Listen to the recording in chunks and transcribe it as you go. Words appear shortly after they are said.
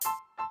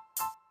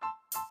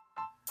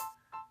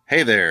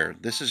Hey there,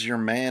 this is your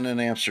man in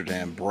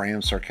Amsterdam,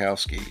 Bram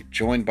Sarkowski,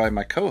 joined by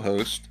my co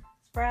host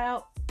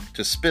Sprout.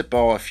 to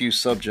spitball a few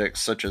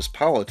subjects such as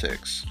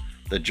politics,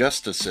 the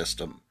justice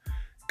system,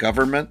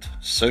 government,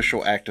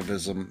 social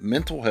activism,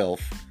 mental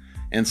health,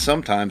 and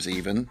sometimes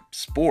even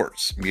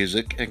sports,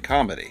 music, and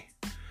comedy.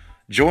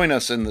 Join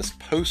us in this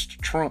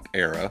post Trump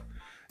era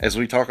as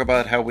we talk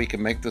about how we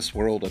can make this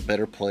world a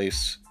better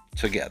place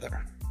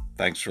together.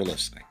 Thanks for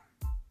listening.